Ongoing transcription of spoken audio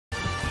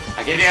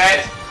I can do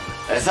it.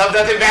 Let's hope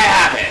nothing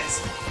bad happens.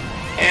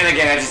 And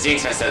again, I just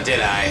jinxed myself, did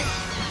I?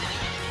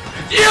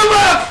 You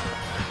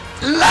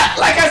look!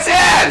 Like I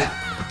said!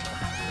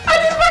 I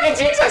just fucking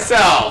jinxed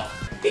myself!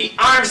 The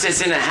arm's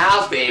just in the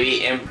house,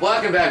 baby, and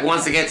welcome back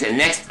once again to the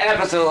next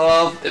episode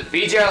of the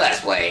V.G.R.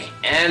 Let's Play.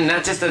 And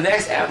not just the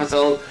next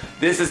episode,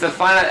 this is the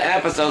final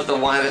episode of the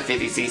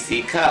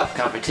 150cc Cup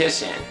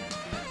competition.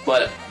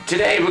 But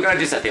today we're going to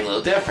do something a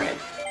little different.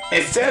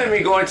 Instead of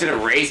me going to the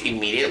race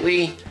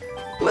immediately,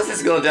 let's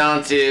just go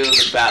down to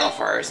the battle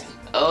first.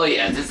 Oh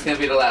yeah, this is going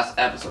to be the last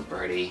episode,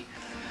 Birdie.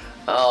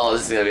 Oh,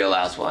 this is going to be the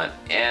last one.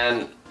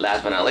 And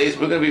last but not least,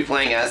 we're going to be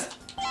playing as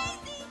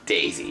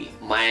Daisy,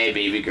 my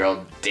baby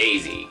girl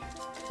Daisy.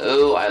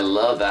 Oh, I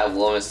love that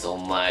woman so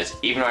much.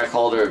 Even though I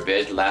called her a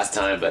bitch last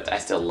time, but I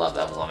still love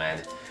that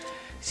woman.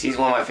 She's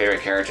one of my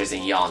favorite characters,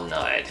 and y'all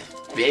know it.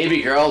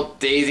 Baby girl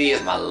Daisy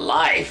is my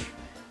life.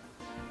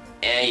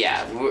 And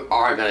yeah, we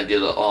are gonna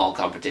do the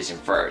competition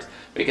first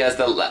because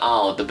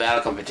the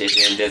battle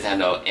competition does have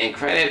no end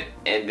credit,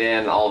 and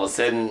then all of a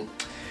sudden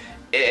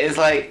it's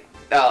like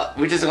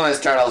we're just gonna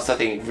start off with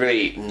something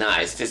really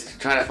nice, just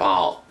trying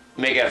to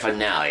make it a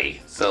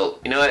finale. So,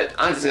 you know what?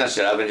 I'm just gonna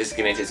shut up and just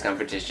get into this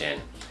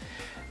competition.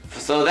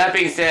 So that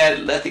being said,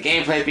 let the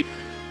gameplay be.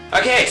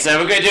 Okay, so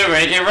we're gonna do a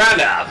ranking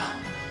roundup.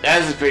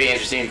 That is pretty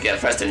interesting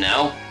for us to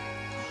know.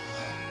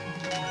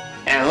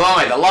 And who am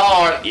I? The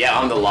law? Yeah,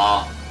 I'm the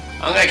law.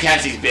 I'm gonna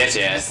catch these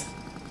bitches.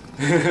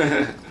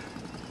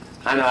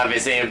 I know I've been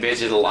saying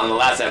bitches on the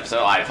last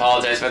episode. I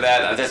apologize for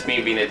that. That's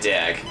me being a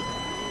dick.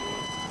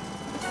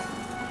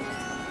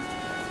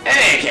 In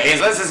any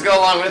case, let's just go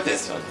along with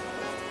this one.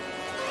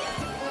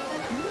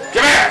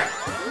 Come here!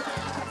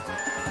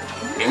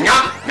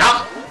 Nom,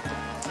 nom.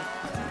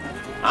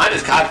 I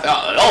just caught.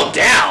 Oh,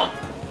 down!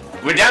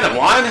 We're down to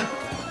one?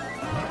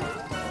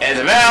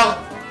 Isabel?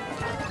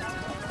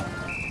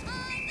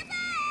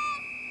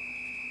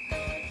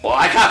 Well,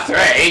 I caught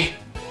 3.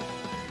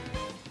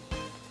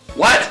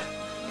 What?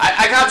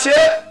 I caught 2?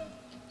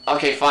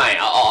 Okay, fine.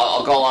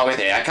 I'll go along with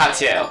it. I caught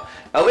 2.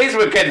 At least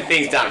we're getting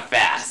things done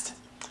fast.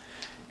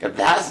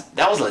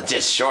 That was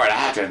legit short. I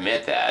have to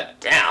admit that.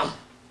 Damn.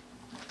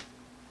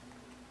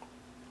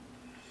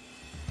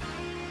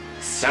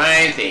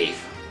 Shine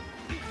Thief.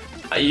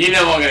 You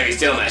know I'm gonna be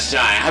stealing that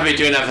shine. I've been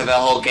doing that for the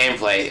whole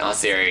gameplay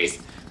series.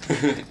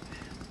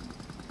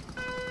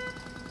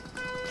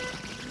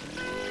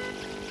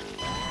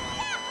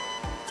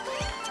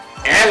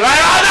 And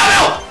right on,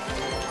 no!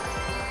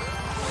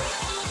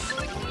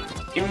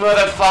 You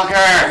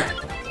motherfucker!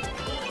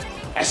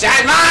 That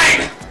shine's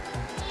mine!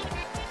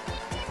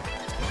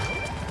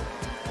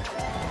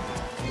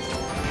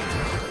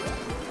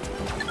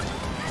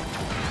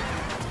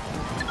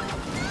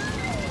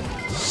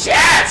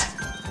 Shit!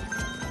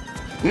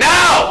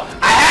 No!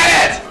 I had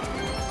it!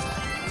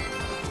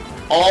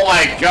 Oh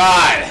my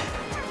god!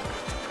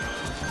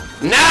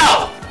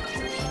 No!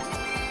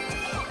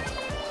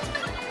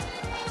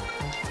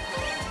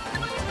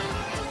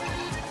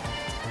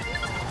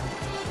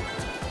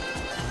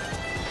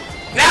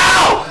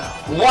 No!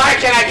 Why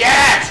can't I get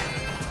it?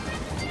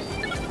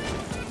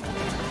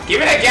 Give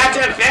me the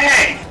goddamn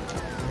thing!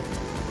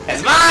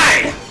 It's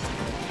mine!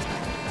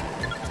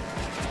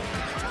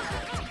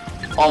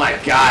 Oh my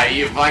god, are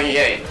you fucking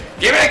kidding?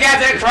 Give me the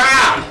goddamn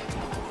crown!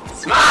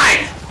 It's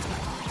mine!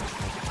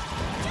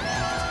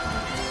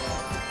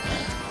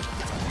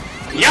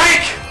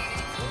 Yoink!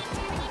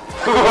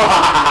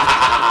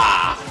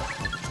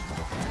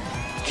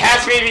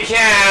 Catch me if you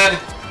can!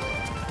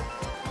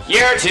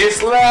 You're too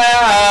slow!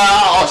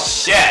 Oh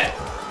shit!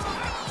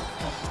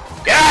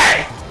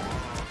 Guy!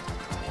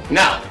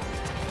 No!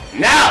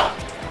 No!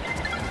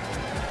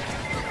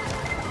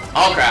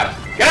 Oh crap!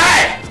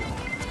 Guy!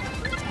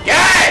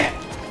 Guy!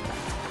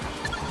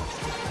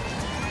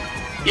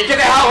 You get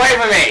the hell away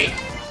from me!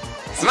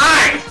 It's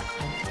mine!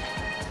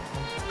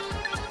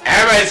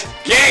 Everybody's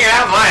getting it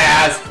out of my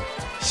ass!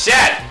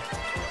 Shit!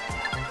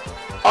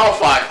 Oh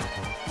fuck!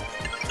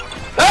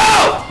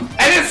 Oh!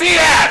 I didn't see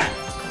that!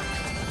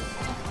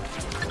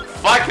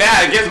 Fuck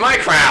that, it gives my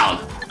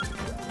crown!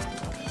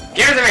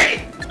 Give it to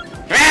me!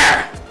 Come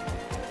here!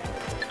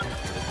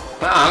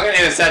 Well, I'm gonna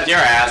intercept your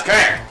ass, come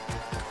here!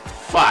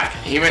 Fuck,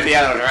 he went the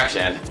other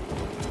direction.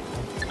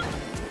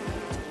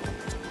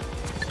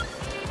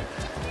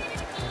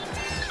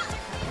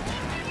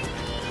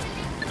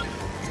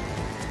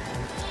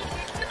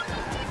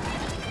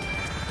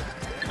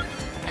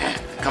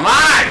 Come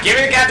on! Give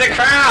me the goddamn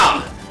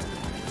crown!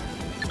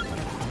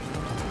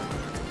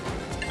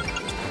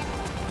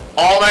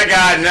 Oh my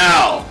god,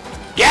 no!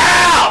 Get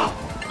out!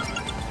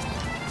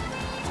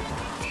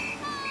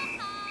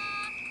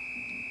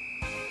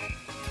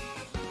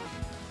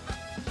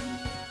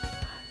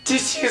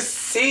 Did you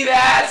see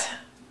that?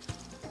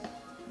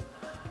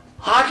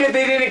 How could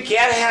they didn't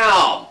get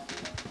him?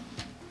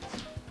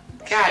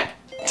 God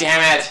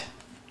damn it.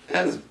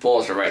 That's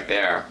bullshit right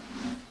there.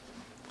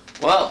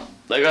 Well,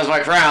 there goes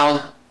my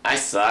crown. I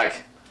suck.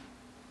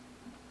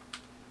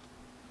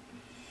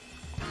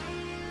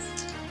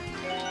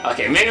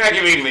 Okay, maybe I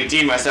can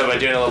redeem myself by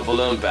doing a little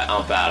balloon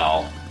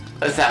battle.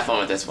 Let's have fun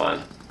with this one.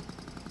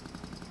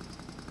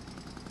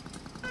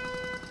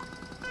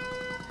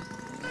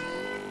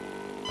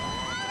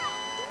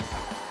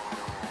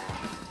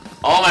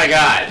 Oh my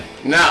god,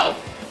 no.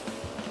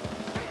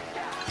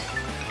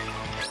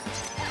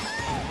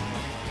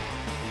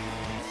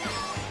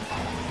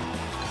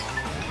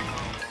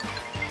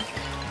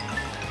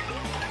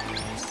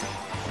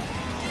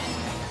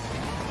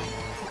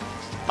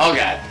 Oh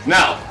god,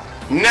 no,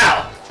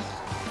 no.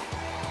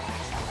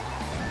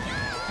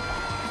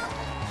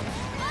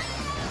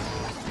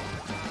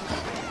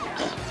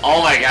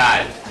 Oh my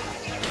god.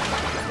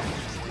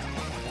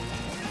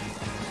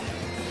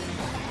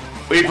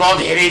 We both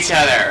hit each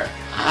other.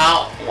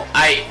 How?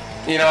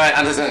 You know what?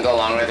 I'm just gonna go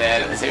along with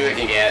it. Let's see what we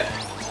can get.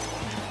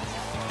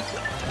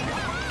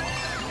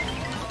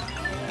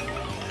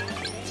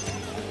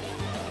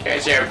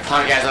 Get your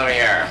punk ass over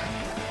here.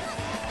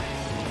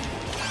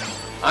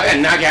 I'm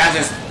gonna knock your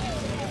ass.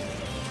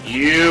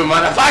 You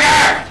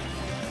motherfucker!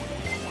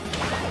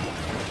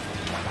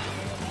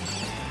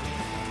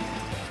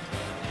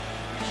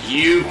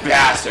 You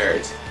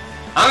bastards.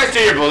 I'm gonna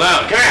steal your balloon.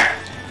 Come here.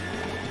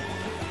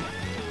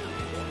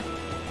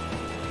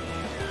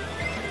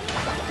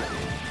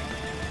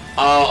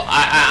 Oh,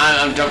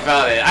 I'm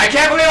dumbfounded. I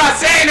can't believe I'm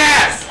saying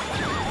this!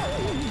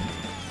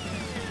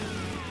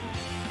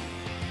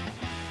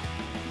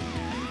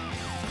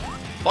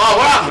 Well,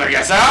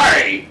 well,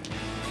 sorry.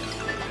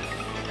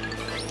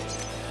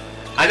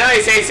 I know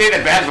you say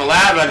the best for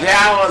last, but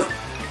that was...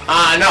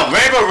 no,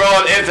 Rainbow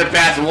Road is the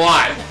best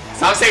one.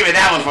 So I'm saving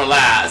that one for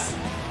last.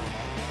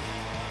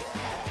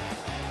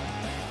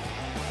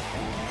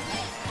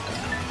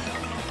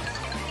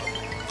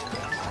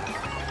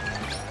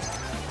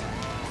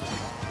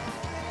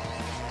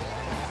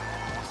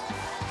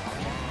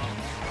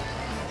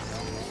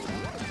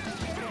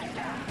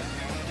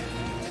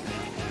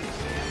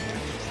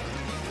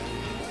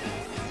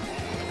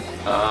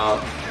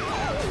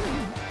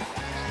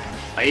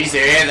 Are you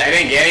serious? I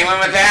didn't get anyone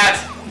with that?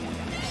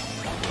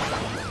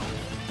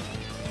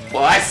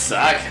 Well, I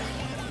suck.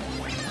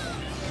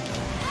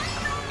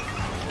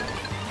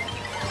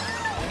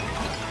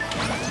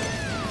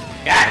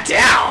 God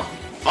damn!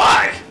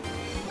 Fuck!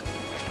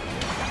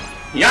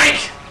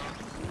 Yoink!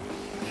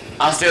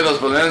 I'll steal those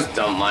balloons,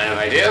 don't mind if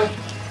I do.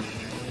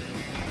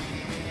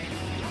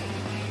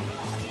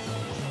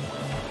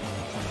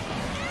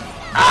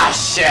 Ah,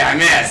 shit, I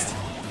missed!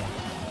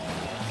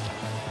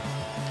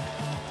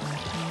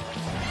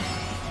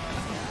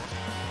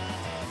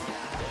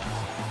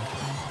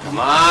 Come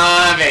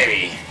on,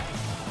 baby!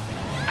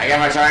 I got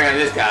my target on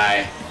this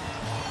guy.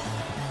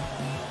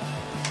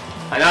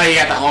 I know you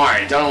got the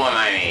horn, don't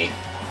mind me.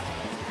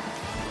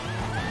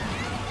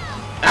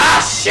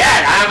 Ah, shit!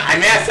 I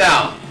missed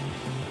him!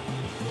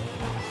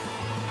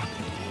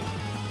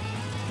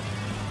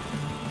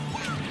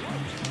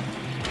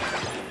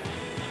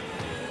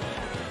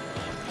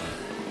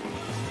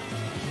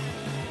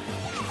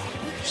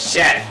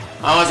 Shit!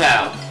 Almost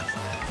out.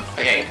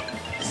 Okay,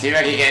 see if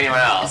I can get anyone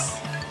else.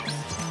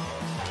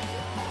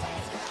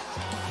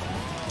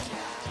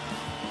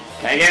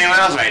 Can I get anyone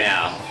else right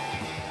now?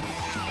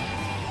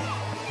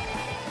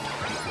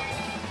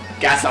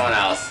 Got someone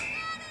else.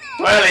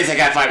 Well, at least I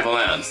got 5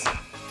 balloons.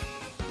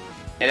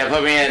 And it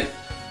put me in...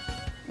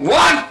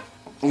 One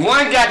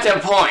goddamn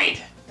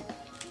point!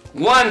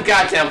 1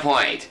 goddamn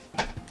point!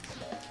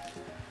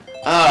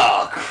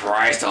 Oh,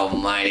 Christ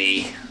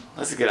almighty.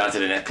 Let's get on to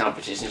the next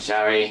competition,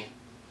 shall we?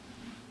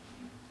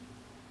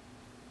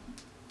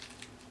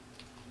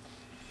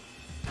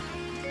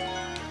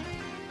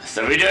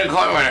 So we're doing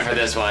coin runner for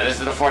this one. This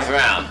is the 4th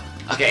round.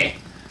 Okay.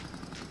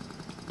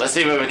 Let's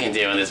see what we can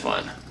do in this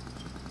one.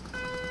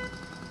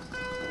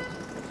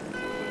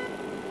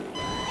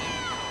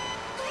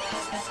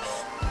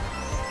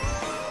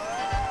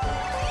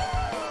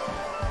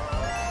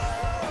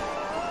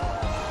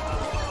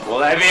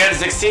 Will I be able to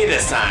succeed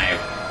this time?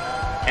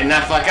 And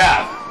not fuck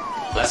up?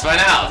 Let's find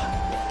out.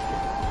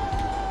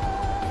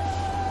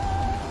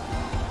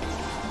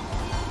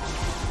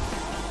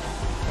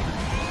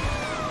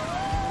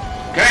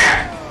 Come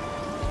here!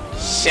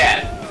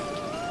 Shit.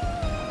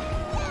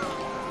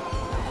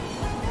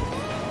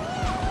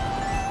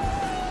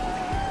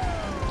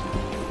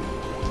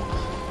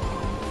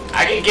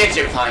 I can get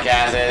you, punk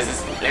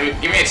asses.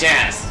 Give me a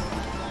chance.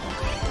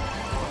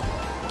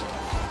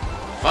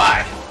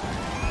 Fuck.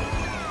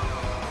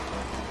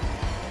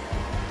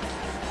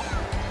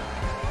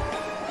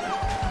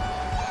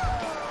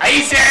 Are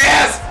you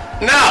serious?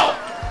 No!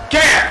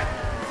 Come here!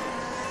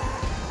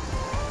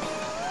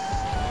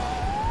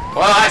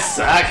 Well, I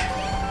suck.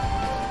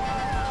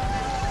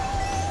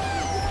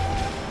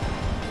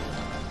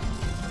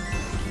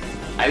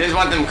 I just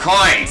want them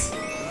coins.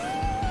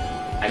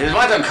 I just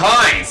want them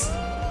coins.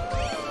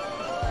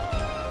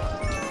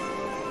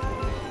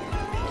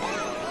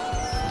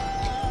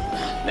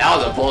 That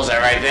was a bullseye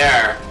right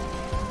there.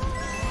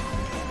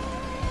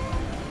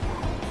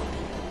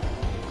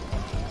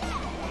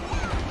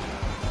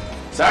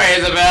 Sorry,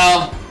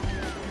 Isabel.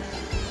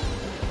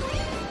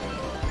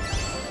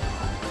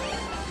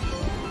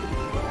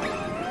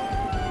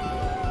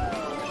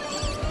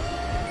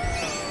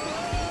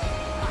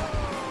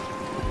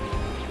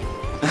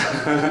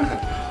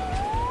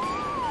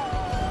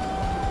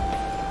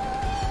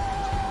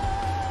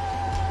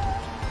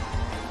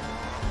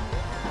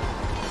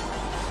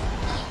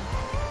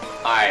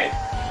 Alright.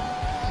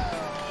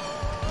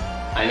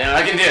 I know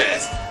I can do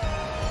this.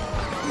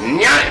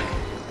 Nyah!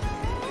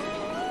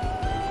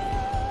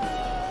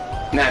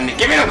 Now,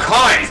 give me them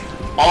coins!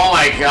 Oh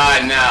my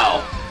god,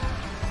 no.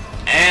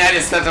 And I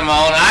just stepped on my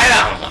own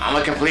item. I'm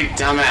a complete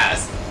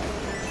dumbass.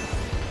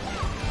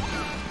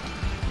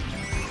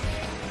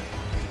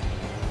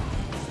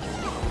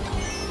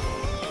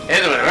 This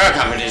is what a real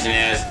competition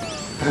is.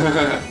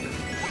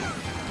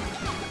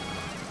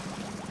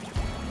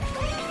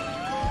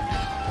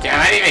 Damn,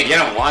 I didn't even get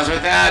him once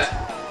with that.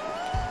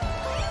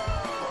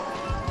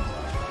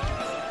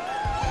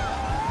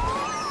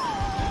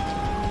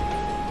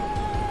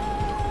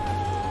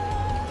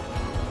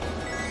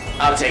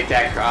 I'll take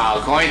that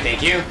coin,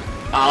 thank you.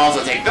 I'll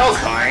also take those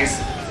coins.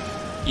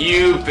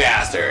 You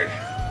bastard.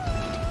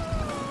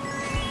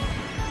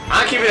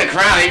 I'm keeping the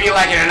crown, if you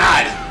like it or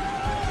not.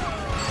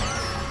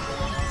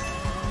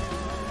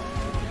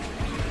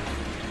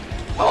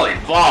 Holy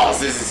balls,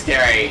 this is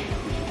scary.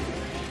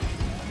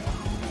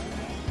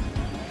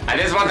 I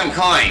just want them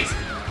coins.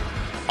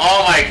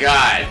 Oh my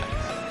god.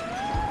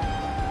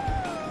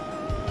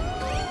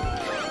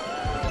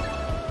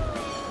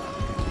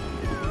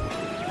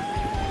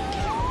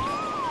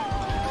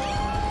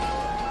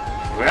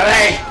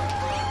 Really?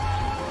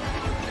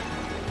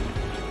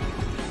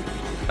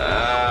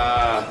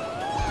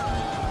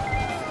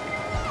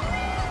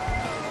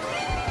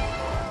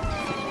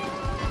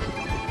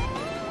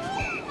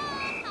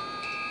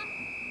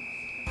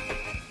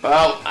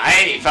 Well,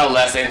 I felt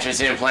less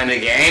interested in playing the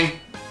game.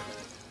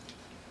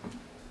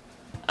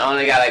 I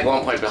only got like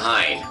 1 point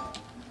behind.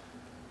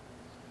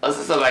 Let's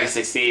just see if I can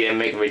succeed and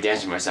make a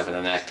redemption for myself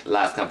in the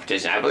last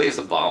competition. I believe it's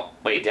a bomb.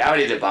 Wait, did I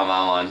already do the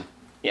bomb one?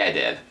 Yeah, I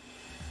did.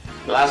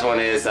 The last one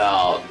is,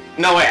 no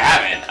wait, I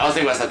haven't. I was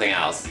thinking about something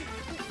else.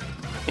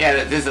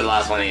 Yeah, this is the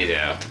last one you do.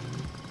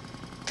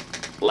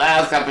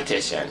 Last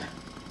competition.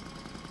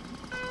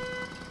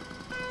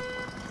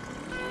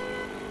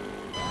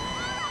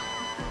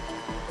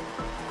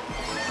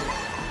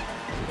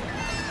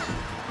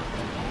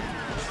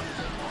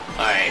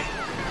 Alright.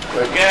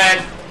 We're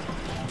good.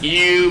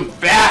 You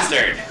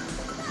bastard!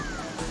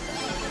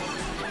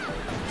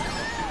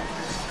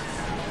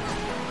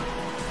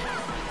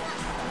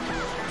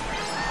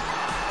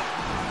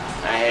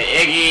 I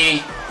hit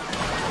Iggy.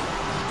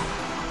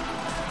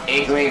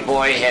 Inkling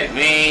boy hit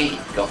me.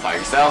 Go fight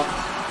yourself.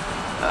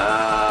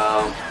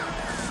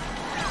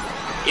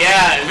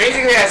 Yeah,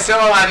 basically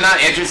I'm not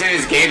interested in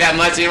this game that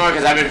much anymore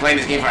because I've been playing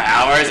this game for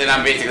hours and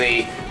I'm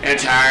basically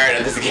tired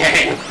of this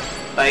game.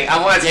 Like,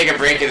 I want to take a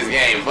break in this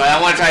game, but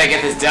I want to try to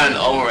get this done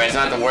over with. So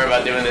I don't have to worry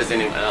about doing this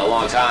in a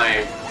long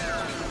time.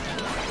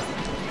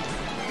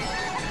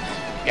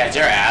 Got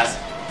your ass.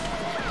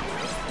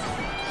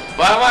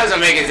 But I might as well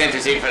make it as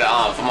interesting for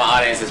my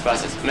audience as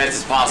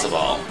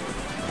possible.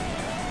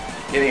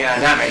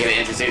 I'm not making it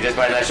interesting just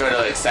by not showing a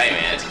little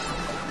excitement.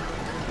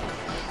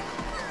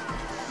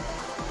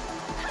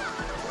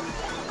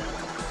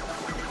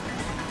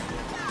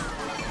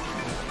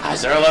 I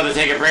sure love to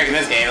take a break in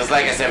this game. It's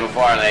like I said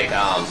before, like,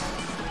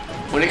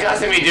 when it comes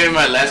to me doing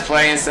my Let's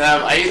Play and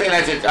stuff, I usually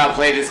like to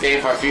play this game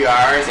for a few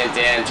hours and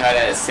then try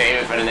to save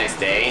it for the next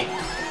day.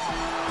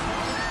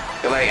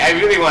 Like, I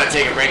really want to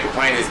take a break from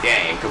playing this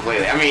game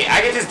completely. I mean,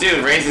 I could just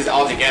do races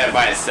altogether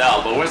by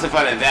itself, but what's the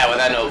fun in that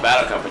without no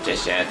battle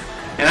competition?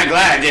 And I'm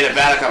glad I did a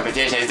battle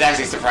competition. It's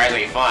actually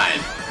surprisingly fun.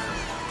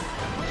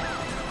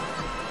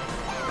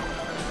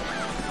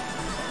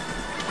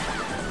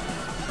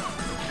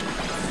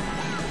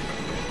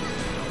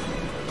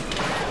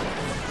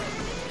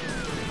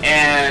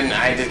 And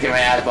I just get my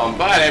ass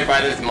bombarded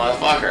by these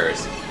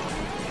motherfuckers.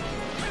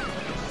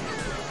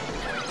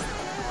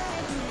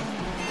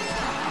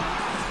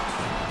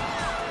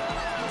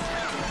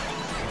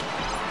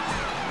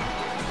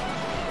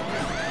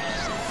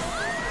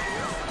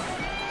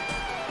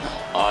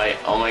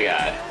 Oh my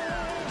god.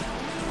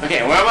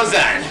 Okay, we're almost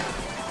done.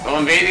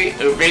 We're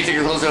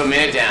basically close to a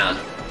minute down.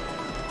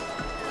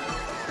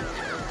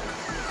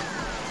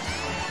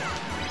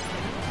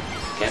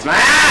 Kiss my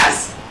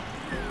ass!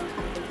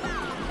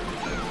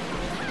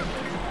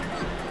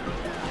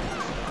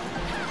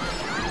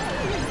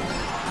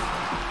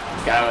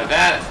 Got him with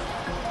that.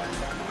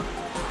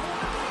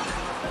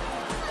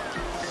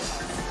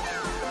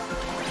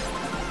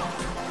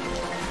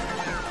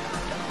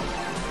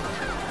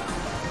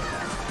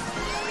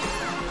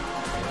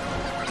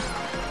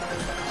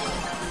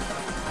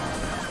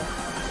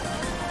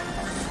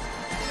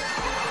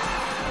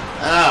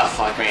 Oh,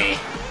 fuck me.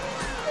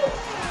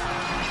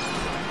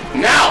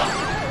 No!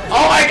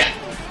 Oh my god!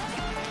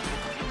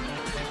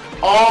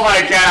 Oh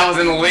my god, I was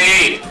in the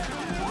lead!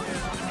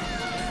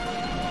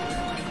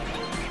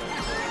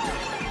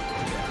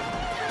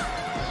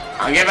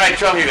 I'll get my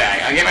trophy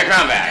back. I'll get my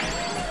crown back.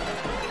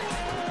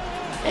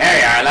 There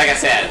you are, like I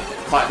said.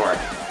 Clockwork.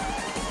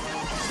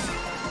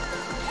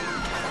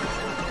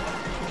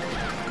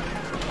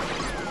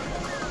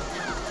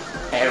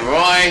 Hey,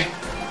 Roy.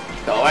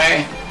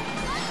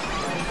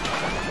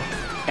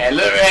 And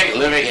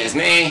Ludwig is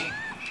me.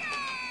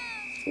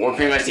 We're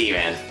pretty much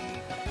even.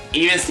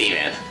 Even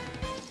Steven.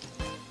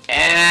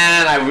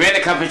 And I win the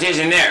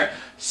competition there.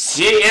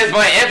 She is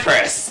my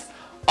Empress.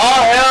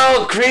 All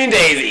hail Queen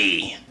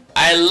Daisy.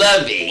 I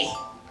love thee.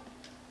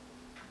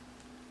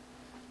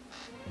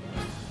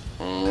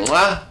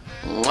 Mwah,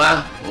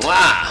 mwah,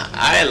 mwah.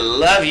 I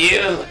love you,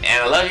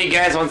 and I love you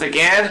guys once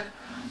again.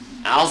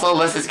 Also,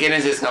 let's just get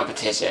into this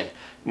competition.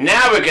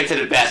 Now we get to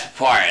the best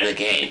part of the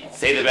game.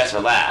 Save the best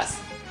for last.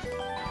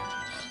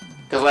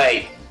 Cause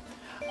like,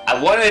 I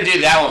wanted to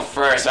do that one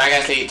first, so I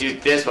gotta say do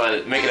this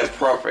one, make it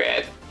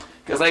appropriate.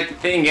 Cause like the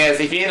thing is,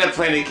 if you end up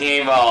playing the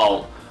game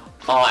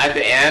at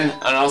the end,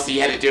 and also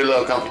you had to do a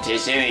little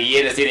competition, and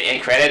you had to see the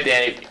end credit,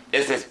 then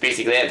this is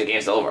basically it, the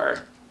game's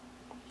over.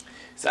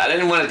 So I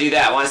didn't want to do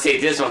that. I want to save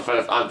this one for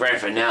the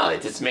grand finale,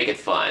 just to make it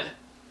fun.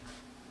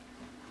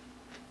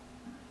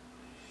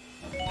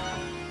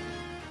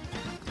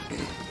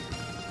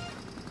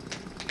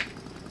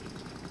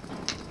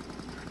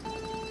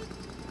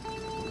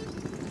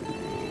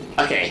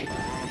 Okay,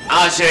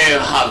 I'll show you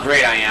how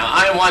great I am.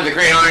 I'm one of the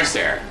great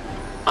Arnster.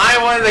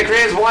 I'm one of the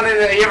greatest one you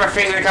ever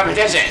faced in a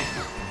competition.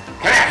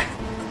 Come here!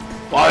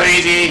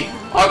 Waluigi,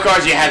 of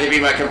course you had to be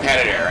my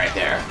competitor right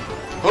there.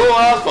 Who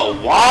else but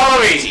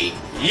Waluigi?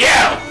 You!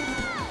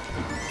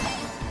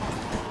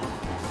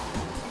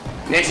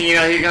 Next thing you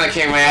know, he's gonna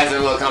kick my ass in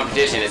a little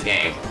competition in this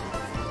game.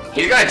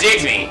 He's gonna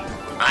jinx me.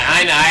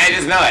 I know, I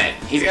just know it.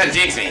 He's gonna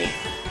jinx me.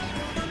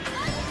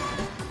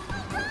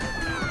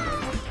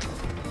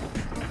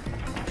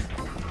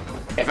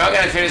 If I'm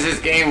gonna finish this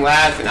game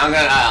last, then I'm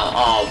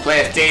gonna play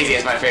as Daisy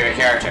as my favorite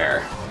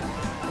character.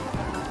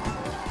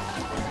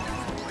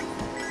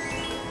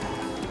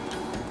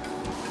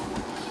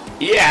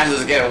 You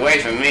asses get away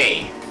from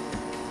me.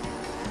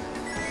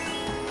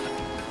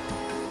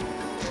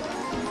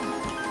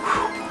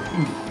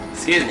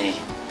 Excuse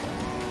me.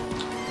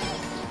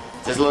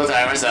 Just a little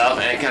tired myself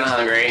and kinda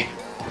hungry.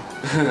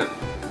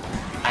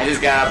 I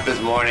just got up this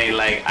morning,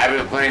 like, I've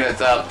been playing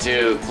this up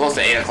to close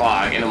to 8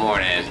 o'clock in the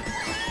morning.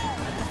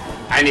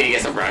 I need to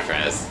get some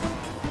breakfast.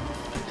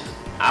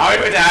 I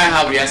already went to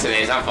IHOP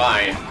yesterday, so I'm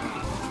fine.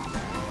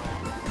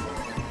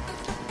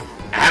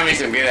 I have me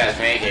some good ass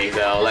pancakes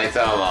though, like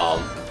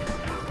some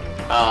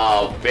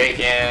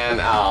bacon,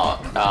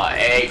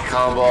 egg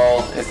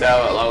combo and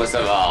stuff, along with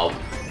some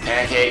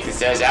pancakes and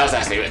stuff. That was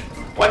actually good.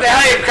 What the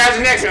hell are you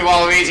crouching next to me,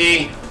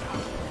 Waluigi?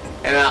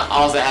 And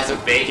also has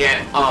some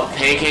bacon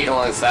pancake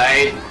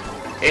alongside.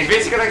 It's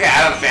basically like an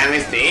Adam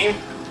Family's theme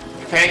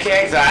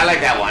pancakes. So I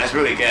like that one. It's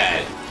really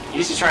good.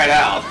 You should try it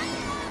out.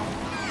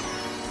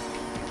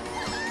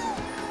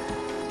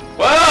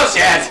 Whoa,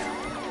 shit!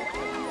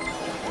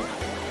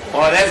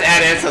 Well, let's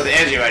add in some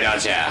energy, right,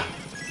 don't ya?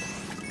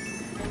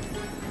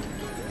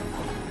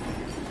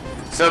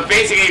 So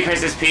basically,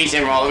 Princess Peach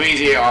and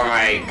Waluigi are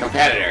my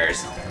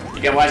competitors.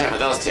 You can watch out for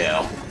those two.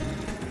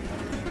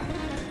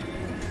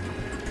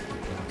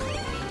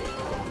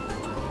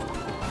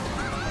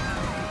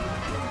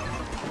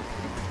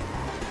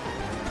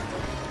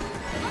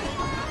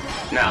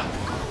 No.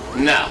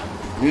 No.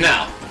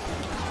 No.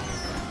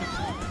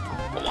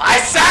 I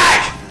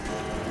suck!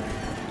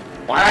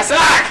 Why I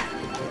suck?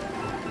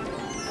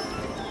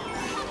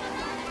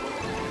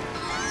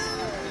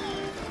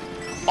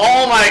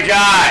 Oh my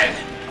god!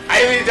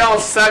 I really don't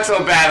suck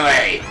so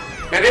badly.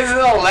 And this is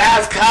the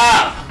last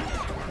cup.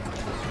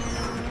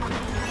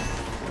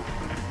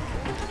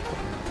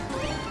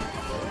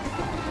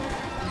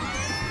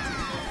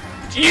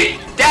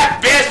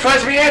 That bitch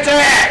pushed me into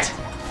it!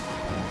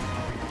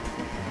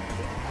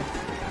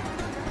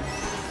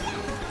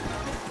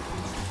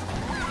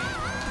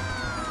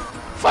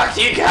 Fuck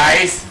you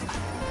guys!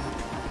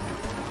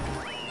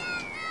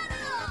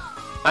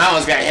 I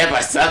almost got hit by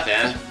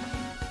something.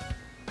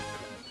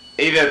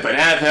 Either the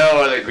banana peel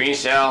or the green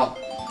shell.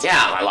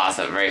 Damn, I lost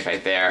a race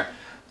right there.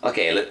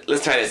 Okay,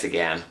 let's try this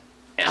again.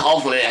 And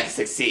hopefully I can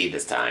succeed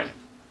this time.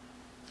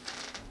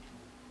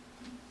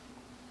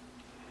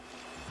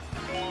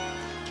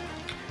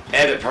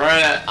 And the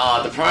piranha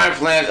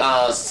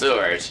plant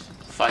sewage.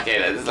 Fuck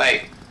it, it's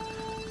like,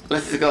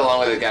 let's just go along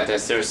with the goddamn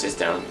sewer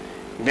system.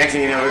 Next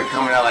thing you know, we're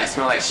coming out like,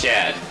 smell like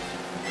shit.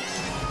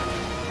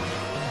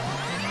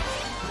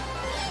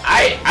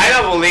 I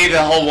don't believe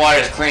the whole water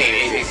is clean.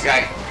 It's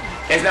like,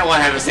 it's not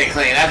 100%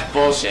 clean. That's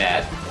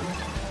bullshit.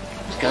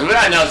 Because we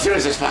don't know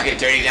sewers is fucking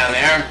dirty down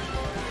there.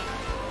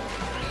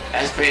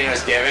 That's pretty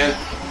much given.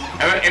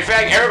 In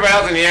fact, everybody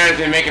else in the area has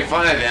been making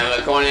fun of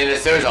them going into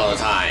sewers all the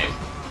time.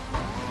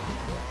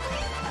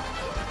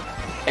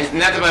 It's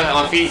nothing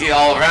but feces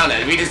all around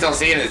it. We just don't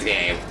see it in this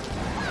game.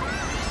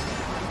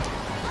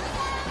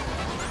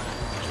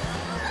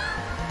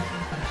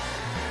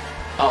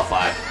 Oh,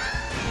 fuck.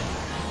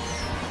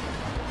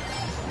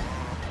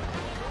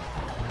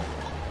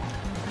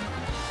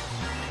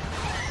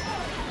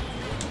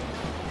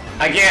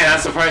 Again, I'm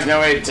surprised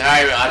nobody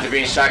died after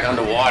being shot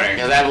underwater,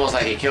 because that most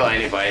likely kill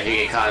anybody if you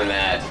get caught in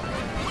that.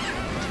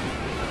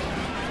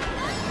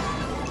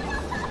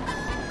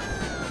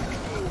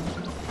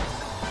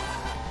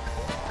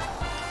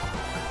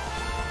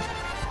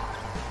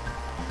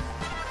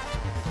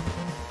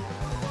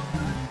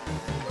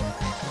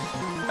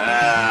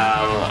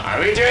 Are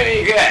we doing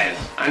any good?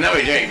 I know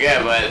we're doing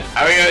good, but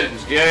are we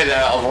good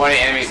at avoiding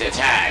enemies'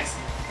 attacks?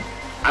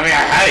 I mean,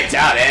 I highly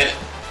doubt it.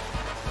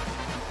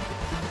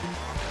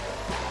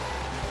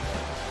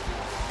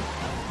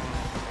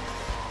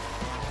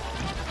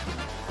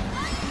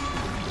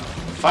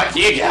 Fuck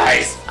you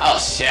guys! Oh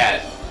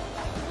shit.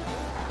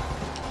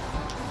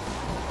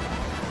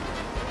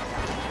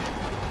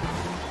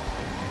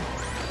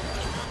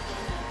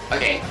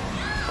 Okay,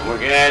 we're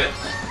good.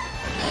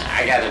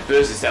 I got the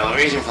boost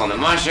acceleration from the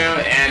mushroom,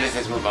 and let's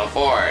just move on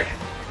forward.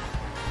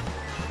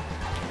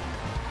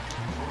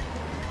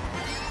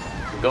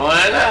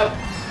 Going up.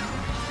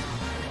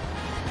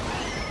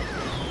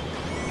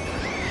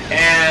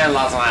 And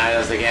lost my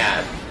items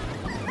again.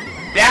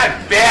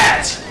 That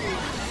bitch!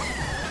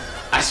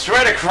 I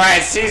swear to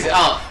Christ, she's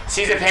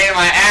a pain in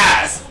my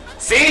ass.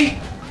 See?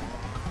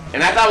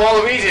 And I thought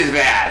Waluigi is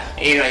bad.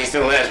 You know, he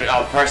still is,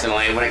 but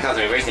personally, when it comes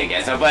to racing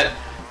against him. But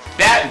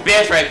that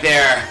bitch right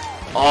there,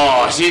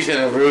 oh, she's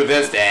gonna rue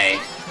this day.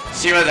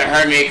 She must have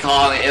heard me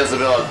calling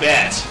Isabelle a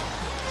bitch.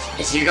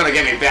 And she's gonna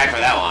get me back for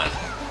that one.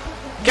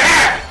 Come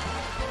here!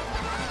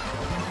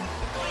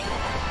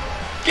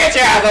 Get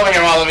your ass over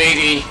here,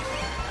 Waluigi!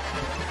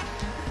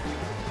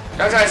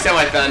 Don't try to steal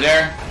my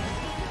thunder.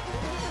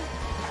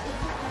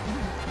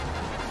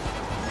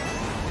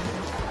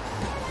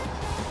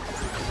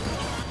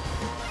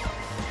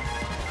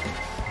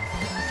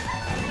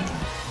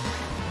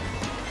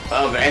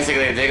 Well,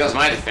 basically, there goes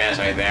my defense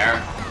right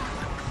there.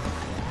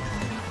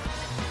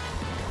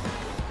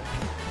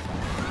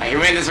 I can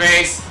win this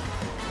race.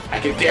 I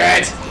can do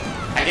it.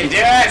 I can do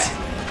it.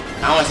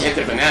 I almost hit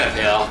the banana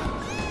peel.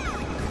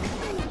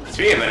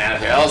 Speaking of banana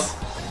peels.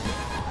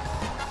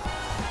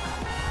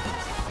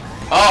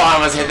 Oh, I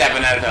almost hit that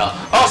banana peel.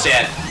 Oh,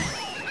 shit.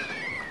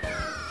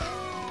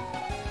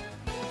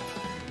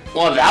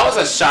 Well, that was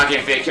a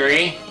shocking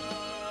victory.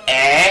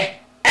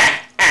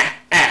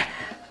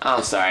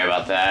 I'm sorry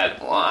about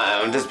that. Well,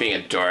 I'm just being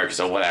a dork,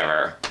 so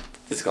whatever.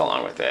 Just go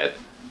along with it.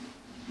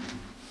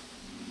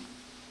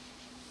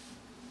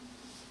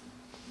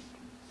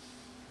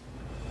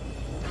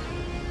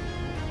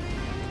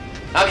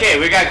 Okay,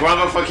 we got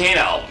Grumble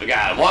Volcano. We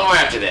got one more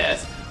after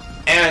this.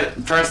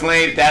 And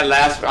personally, that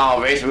last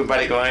race we're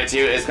about to go into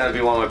is going to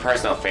be one of my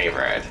personal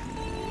favorite.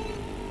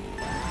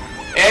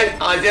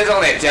 And there's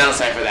only a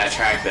downside for that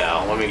track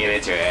though, when we get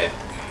into it.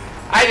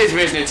 I just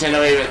wish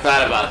Nintendo even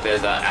thought about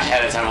this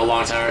ahead of time a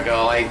long time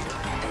ago. Like,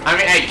 I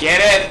mean, I get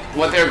it,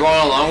 what they're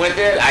going along with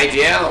it,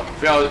 idea,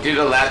 you know, due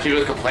to the last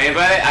people complain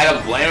about it. I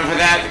don't blame them for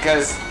that,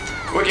 because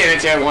we'll get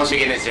into it once we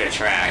get into the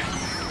track.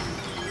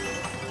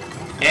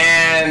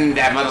 And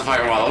that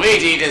motherfucker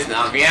Waluigi just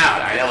knocked me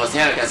out. I know it was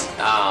him, because,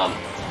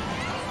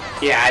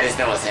 yeah, I just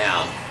know it was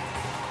him.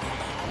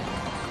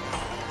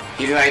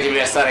 He's like to be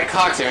a sudden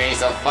cock to me,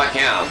 so fuck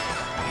him.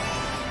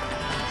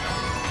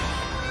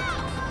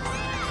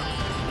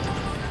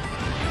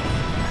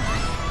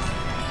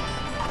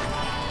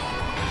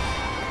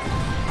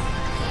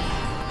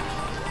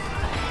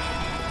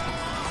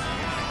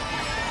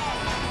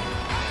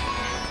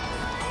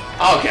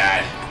 Oh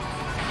god.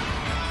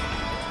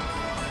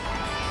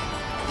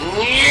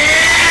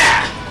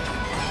 Yeah!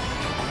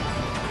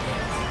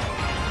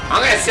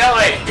 I'm gonna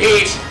celebrate,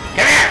 Peach!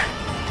 Come here!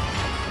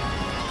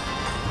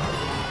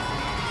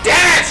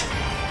 Damn it!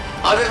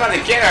 I was just about to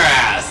get her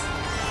ass!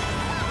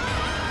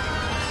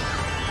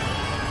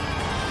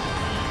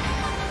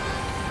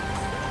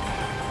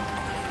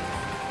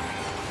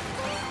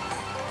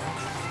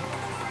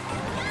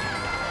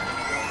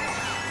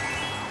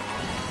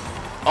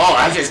 Oh,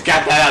 I just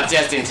got that out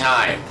just in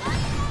time.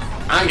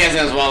 I'm guessing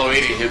it was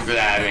Waluigi who threw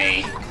that at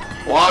me.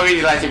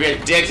 Waluigi likes to be a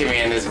dick to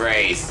me in this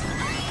race.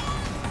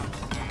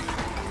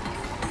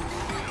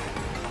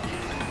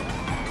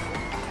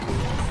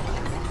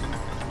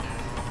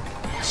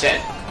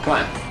 Shit. Come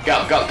on.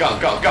 Go, go, go,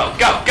 go, go,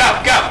 go,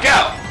 go, go, go!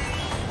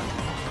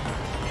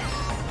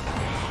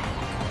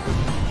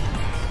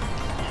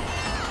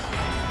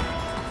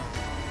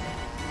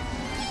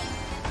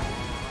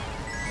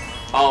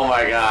 Oh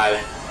my god.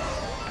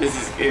 This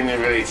is getting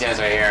really tense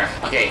right here.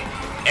 Okay,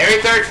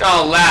 every third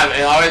lap,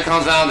 it always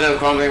comes down to the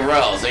crumbling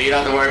road, so you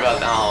don't have to worry about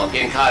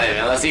getting caught in it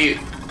unless you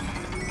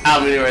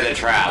outmaneuver the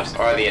traps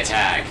or the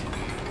attack.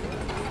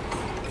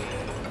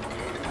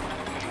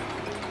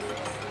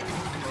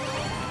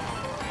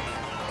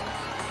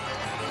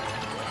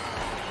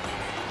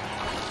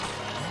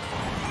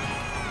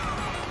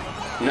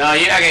 No,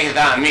 you're not gonna get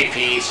that on me,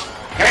 Peach.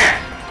 Come here!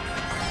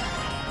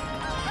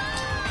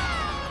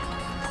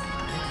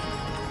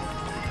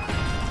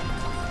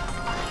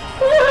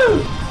 Woo!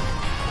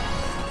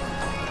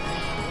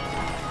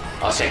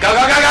 Oh shit, go,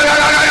 go, go, go, go,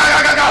 go, go, go,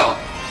 go, go!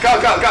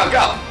 Go, go, go,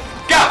 go!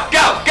 Go,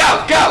 go,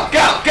 go, go,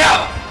 go, go!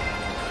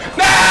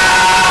 No!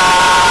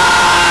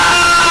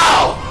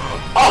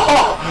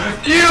 Oh!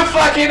 You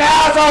fucking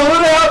asshole! Who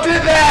the hell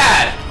did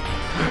that?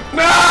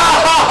 No!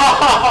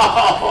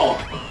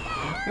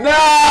 No!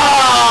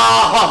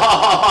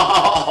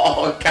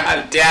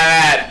 God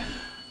damn it!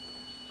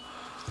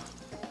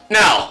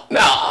 No,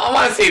 no, I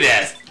want to see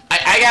this.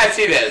 I gotta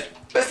see this.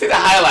 Let's see the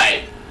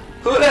highlight.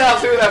 Who the hell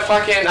threw that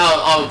fucking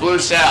blue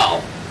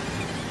shell?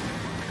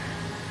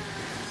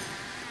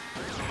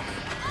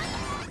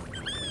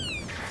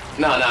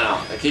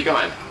 No. Keep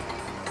going.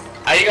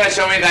 Are you gonna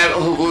show me that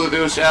who blew the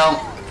blue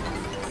shell?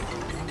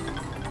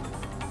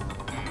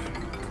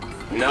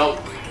 Nope.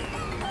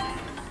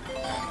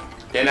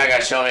 You're not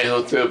gonna show me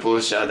who threw the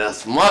blue shell.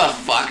 Those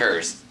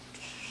motherfuckers.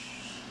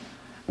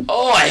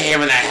 Oh, I hate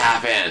when that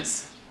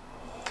happens.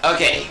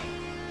 Okay.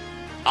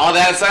 All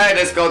that aside,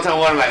 let's go to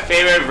one of my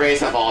favorite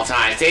races of all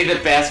time. Save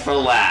the best for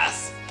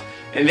last.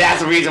 And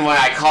that's the reason why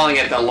I'm calling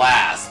it the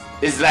last.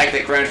 This is like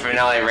the grand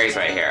finale race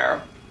right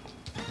here.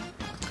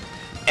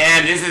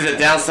 And this is a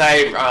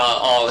downside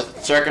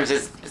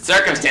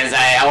circumstance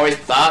I always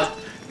thought.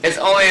 It's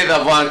only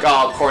the one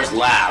course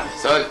lap.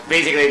 So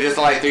basically, there's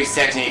like 3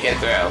 sections you get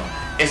through.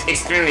 It's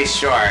extremely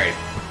short.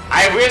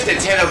 I wish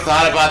Nintendo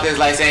thought about this,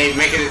 like saying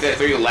make it into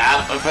 3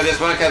 lap for this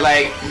one, cause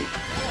like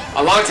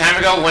a long time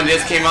ago when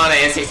this came on the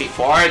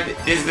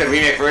N64, this is the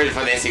remake version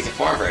for the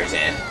N64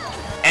 version.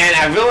 And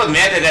I will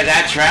admit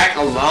that track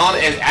alone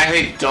is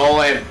actually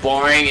dull and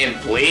boring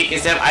and bleak,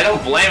 except I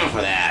don't blame them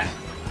for that.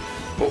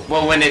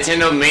 Well, when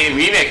Nintendo made a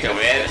remake of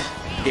it,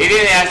 they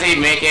didn't actually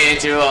make it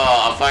into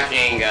a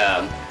fucking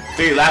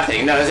 3 lap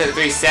thing. No, it's a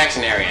 3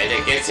 section area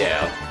to get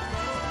to.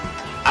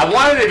 I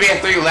wanted it to be a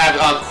 3 lap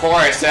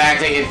course to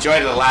actually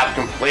enjoy the lap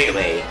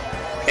completely.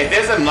 If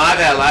there's a mod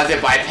that allows it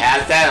to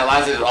bypass that and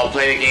allows it to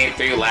play the game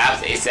 3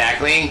 laps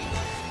exactly,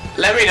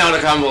 let me know in the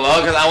comment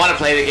below because I want to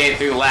play the game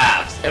 3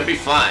 laps. It'll be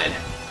fun.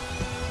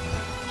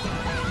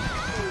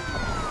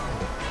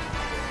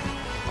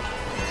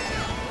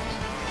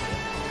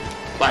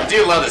 But I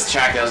do love this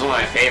track, that was one of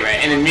my favorite,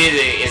 and the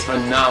music is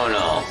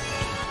phenomenal.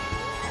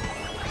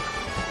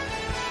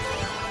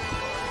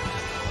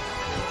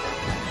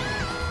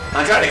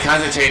 I'm trying to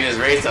concentrate in this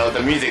race though,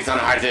 the music's so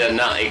hard to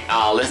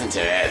not listen to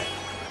it.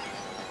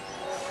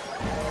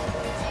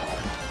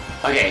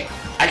 Okay,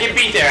 I can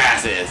beat their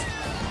asses.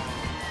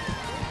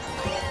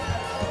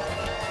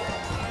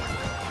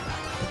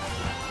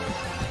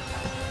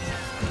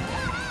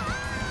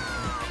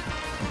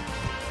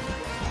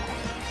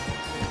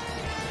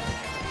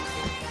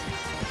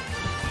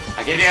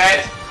 I can do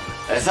it.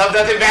 Let's hope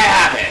nothing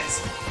bad happens.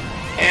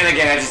 And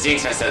again, I just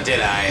jinxed myself, did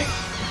I?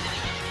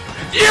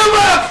 You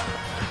look!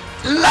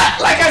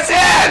 Like I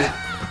said!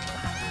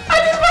 I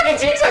just fucking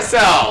jinxed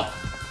myself!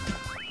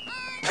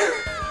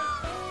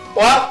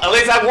 Well, at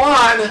least I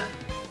won!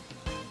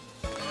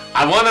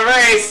 I won the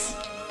race!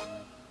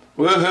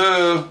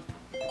 Woohoo!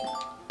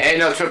 Ain't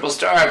no triple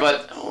star,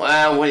 but,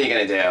 well, what are you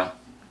gonna do?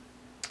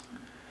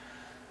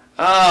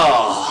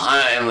 Oh,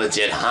 I am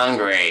legit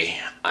hungry.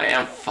 I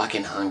am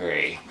fucking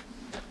hungry.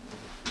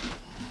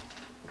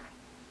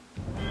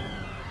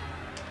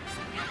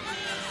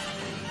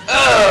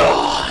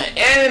 Oh,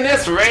 and in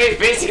this race,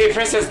 basically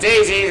Princess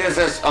Daisy is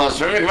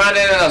swimming around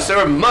in a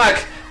sewer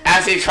muck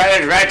as he tried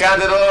to drag down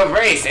the little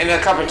race in the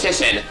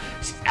competition.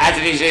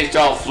 After these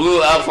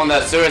flew up from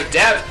the sewer's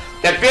depth,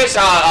 the bitch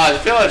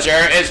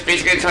villager is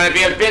basically trying to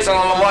be a bitch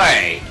along the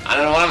way. I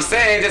don't know what I'm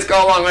saying, just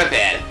go along with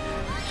it.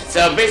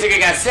 So basically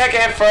got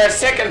second,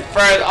 first,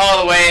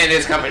 all the way in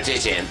this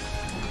competition.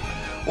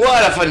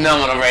 What a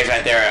phenomenal race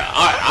right there.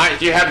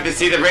 Aren't you happy to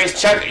see the race,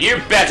 Chuck? You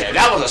betcha.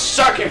 That was a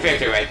shocking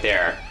victory right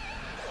there.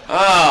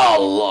 Oh,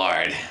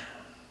 Lord.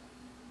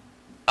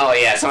 Oh,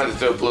 yeah, someone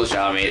threw a blue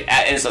shot on me.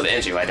 Insult the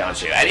entry, why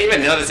don't you? I didn't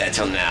even notice that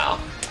until now.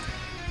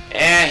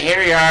 And here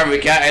we are. We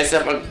got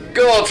ourselves a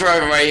gold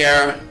trophy right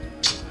here.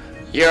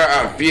 You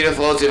are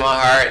beautiful to my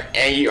heart,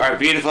 and you are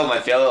beautiful,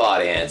 my fellow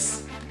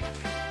audience.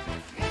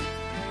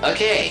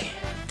 Okay.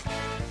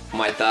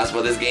 My thoughts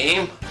about this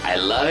game? I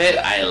love it,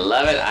 I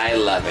love it, I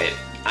love it.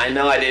 I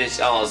know I didn't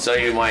show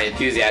you my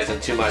enthusiasm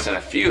too much on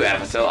a few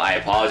episodes. I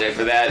apologize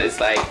for that. It's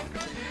like,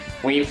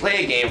 when you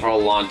play a game for a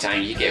long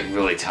time, you get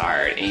really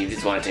tired, and you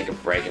just want to take a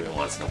break every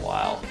once in a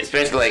while.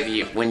 Especially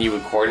like when you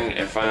recording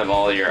in front of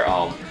all your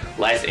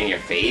lights in your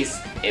face,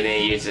 and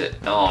then you just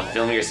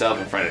film yourself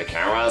in front of the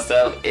camera and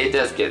stuff. It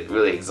does get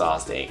really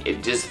exhausting.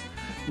 It just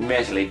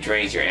mentally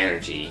drains your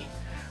energy.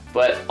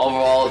 But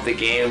overall, the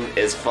game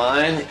is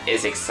fun.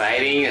 It's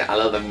exciting. I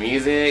love the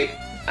music.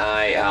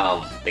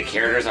 The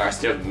characters are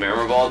still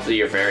memorable to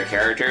your favorite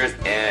characters,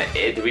 and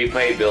the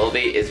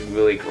replayability is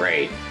really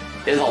great.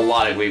 There's a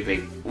lot of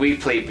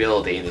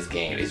replayability in this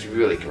game. It's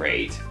really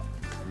great.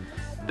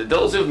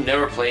 Those who've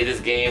never played this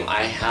game,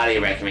 I highly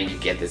recommend you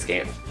get this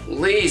game.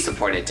 Please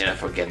support Nintendo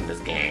for getting this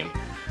game.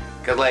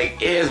 Because,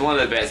 like, it is one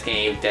of the best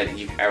games that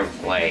you've ever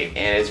played.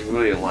 And it's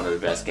really one of the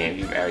best games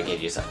you've ever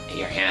get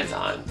your hands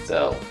on.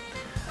 So,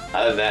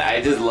 other than that,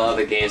 I just love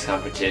the game's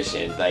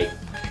competition. Like,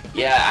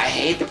 yeah, I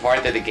hate the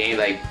part that the game,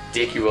 like,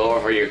 dick you over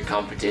for your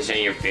competition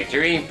and your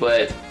victory.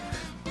 But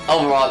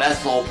overall,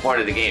 that's the whole point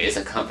of the game. It's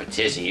a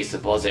competition. You're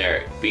supposed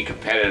to be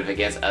competitive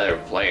against other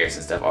players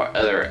and stuff, or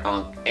other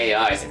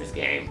AIs in this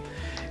game.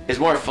 It's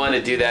more fun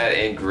to do that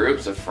in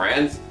groups of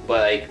friends,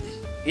 but like,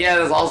 yeah,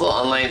 there's also an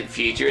online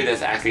feature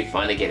that's actually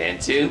fun to get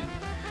into,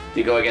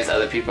 to go against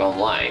other people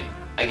online.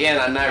 Again,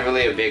 I'm not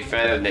really a big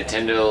fan of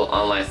Nintendo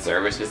online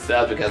service and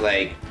stuff, because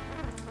like,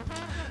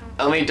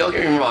 I mean, don't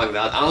get me wrong,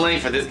 the online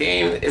for this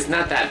game, it's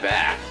not that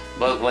bad.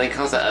 But when it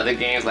comes to other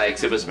games like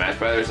Super Smash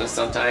Brothers, and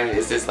sometimes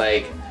it's just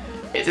like,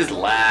 it just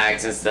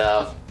lags and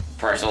stuff.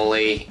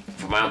 Personally,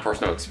 from my own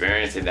personal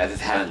experience, and I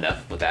just had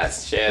enough with that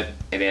shit.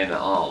 And then,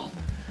 on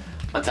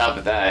top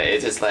of that,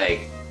 it's just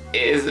like,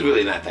 it's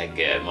really not that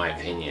good, in my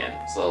opinion.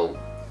 So,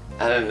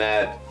 other than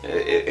that,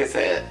 it's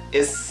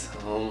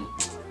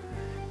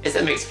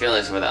a mixed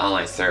feelings for the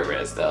online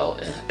service, though.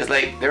 It's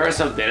like, there are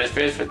some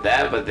benefits for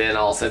that, but then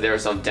also there are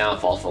some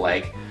downfalls for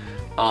like,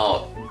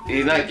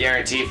 you're not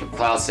guaranteed for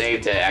cloud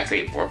save to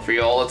actually work for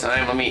you all the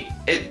time. I mean,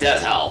 it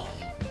does help.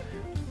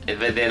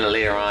 But then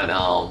later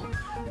on,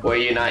 where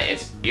you're not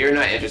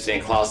interested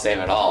in cloud save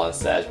at all and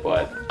such,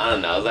 but I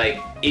don't know, like,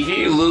 if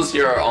you lose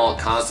your own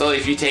console,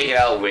 if you take it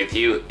out with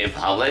you in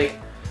public,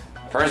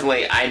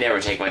 personally, I never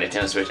take my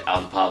Nintendo Switch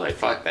out in public.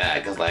 Fuck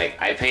that, because like,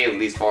 I paid at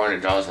least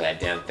 $400 for that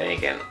damn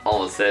thing, and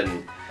all of a sudden,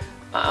 if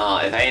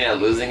I end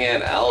up losing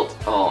it out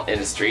in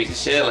the streets and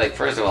shit, like,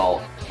 first of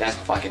all, that's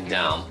fucking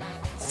dumb.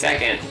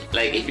 Second,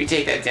 like, if you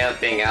take that damn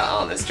thing out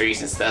on the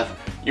streets and stuff,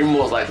 you're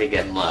most likely to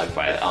get mugged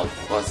by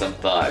some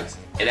thugs,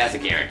 and that's a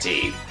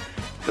guarantee.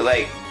 So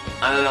like,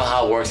 I don't know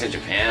how it works in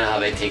Japan, how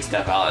they take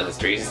stuff out in the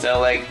streets and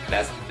stuff, like,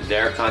 that's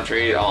their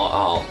country,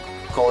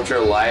 culture,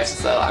 life,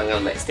 so I'm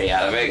gonna like stay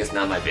out of it, it's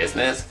not my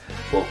business.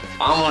 Well,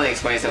 I'm gonna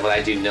explain stuff what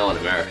I do know in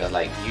America,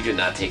 like, you do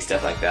not take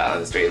stuff like that on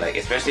the street, like,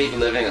 especially if you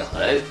live in a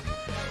hood,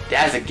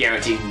 that's a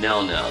guaranteed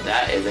no-no,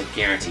 that is a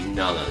guaranteed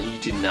no-no, you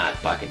do not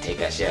fucking take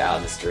that shit out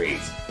in the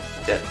streets.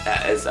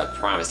 That is a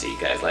promise to you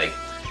guys, like,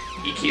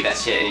 you keep that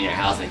shit in your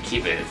house and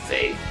keep it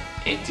safe,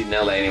 and do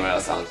not let anyone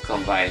else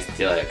come by and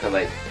steal it, cause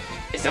like,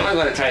 if someone's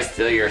gonna try to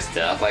steal your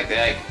stuff like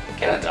that,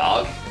 get a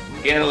dog.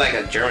 Get like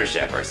a German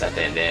Shepherd or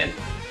something, and then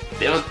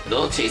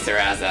they'll chase their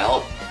ass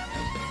out.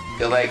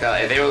 Cause like,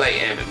 if they were like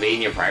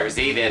invading your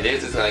privacy, then they're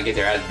just gonna get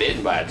their ass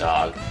bitten by a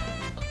dog.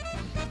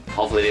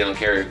 Hopefully they don't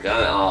carry a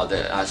gun,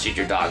 they'll shoot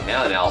your dog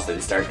now, and then also they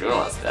start doing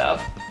all that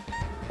stuff.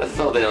 Let's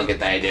hope they don't get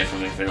the idea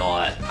from all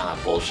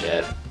that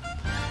bullshit.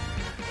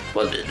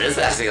 Well, this is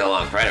actually a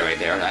long credit right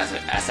there,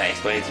 as I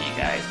explained to you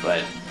guys,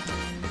 but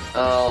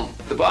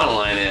the bottom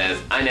line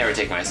is, I never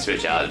take my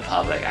Switch out in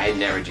public. I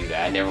never do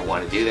that. I never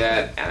want to do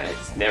that, and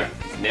it's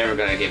never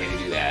gonna get me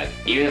to do that.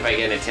 Even if I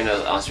get a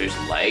Nintendo Switch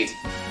Lite,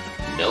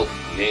 nope,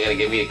 you ain't gonna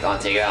get me to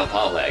take it out in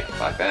public.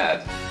 Fuck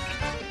that.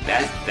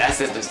 That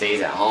system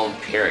stays at home,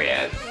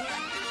 period.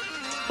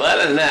 But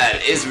other than that,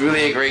 it's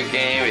really a great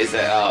game. It's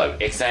an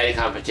exciting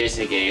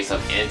competition to get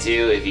yourself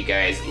into. If you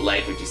guys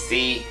like what you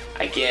see,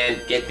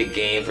 again, get the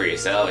game for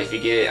yourself. If you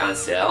get it on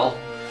sale,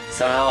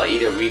 somehow,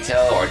 either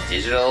retail or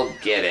digital,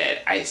 get it.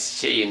 I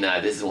shit you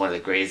not, this is one of the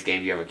greatest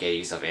games you ever get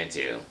yourself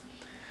into.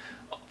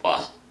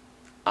 Well,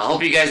 I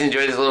hope you guys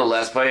enjoyed this little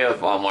Let's Play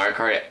of Mario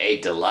Kart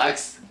 8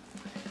 Deluxe.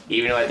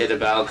 Even though I did the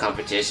battle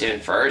competition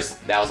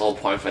first, that was the whole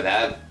point for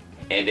that.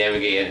 And then we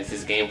get into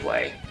this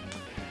gameplay.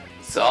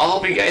 So I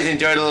hope you guys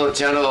enjoyed the little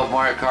channel of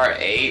Mario Kart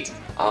 8.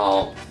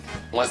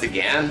 Once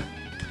again,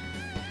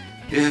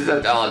 this is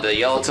the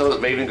Yellow Toad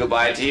waving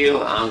goodbye to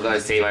you. I'm going to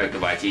say my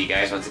goodbye to you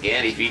guys once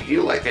again. If you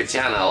do like the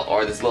channel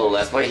or this little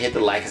Let's Play, hit the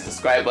like and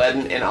subscribe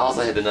button, and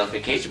also hit the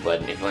notification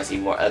button if you want to see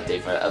more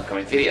updates for the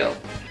upcoming video.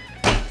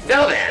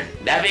 So then,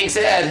 that being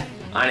said,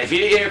 on a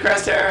video game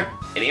requester,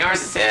 in the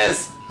artist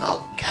says,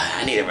 oh god,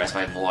 I need to rest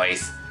my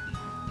voice.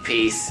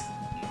 Peace.